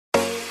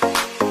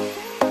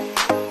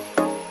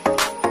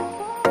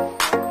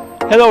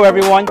Hello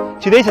everyone,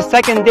 today's the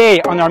second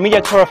day on our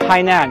media tour of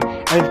Hainan,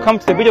 and we've come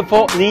to the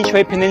beautiful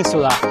Lingshui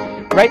Peninsula.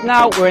 Right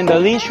now we're in the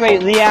Lingshui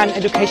Li'an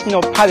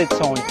Educational Pilot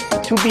Zone.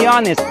 To be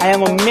honest, I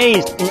am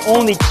amazed in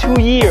only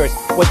 2 years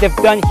what they've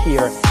done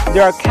here.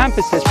 There are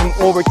campuses from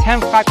over 10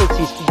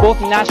 faculties,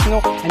 both national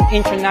and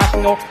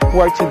international, who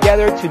are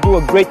together to do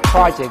a great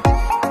project.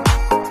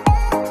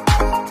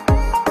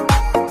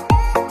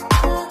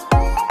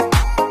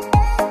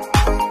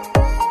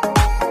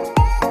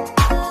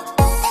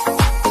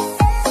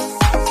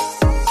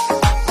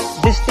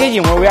 This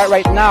stadium where we are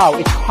right now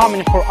is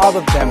common for all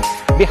of them.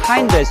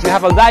 Behind us, you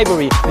have a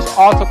library which is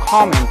also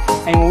common,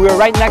 and we're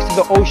right next to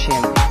the ocean.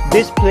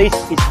 This place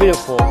is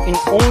beautiful. In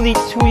only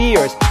 2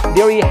 years,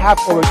 they already have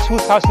over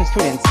 2,000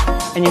 students,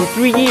 and in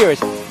 3 years,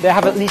 they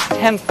have at least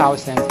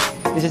 10,000.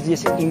 This is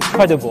just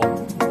incredible.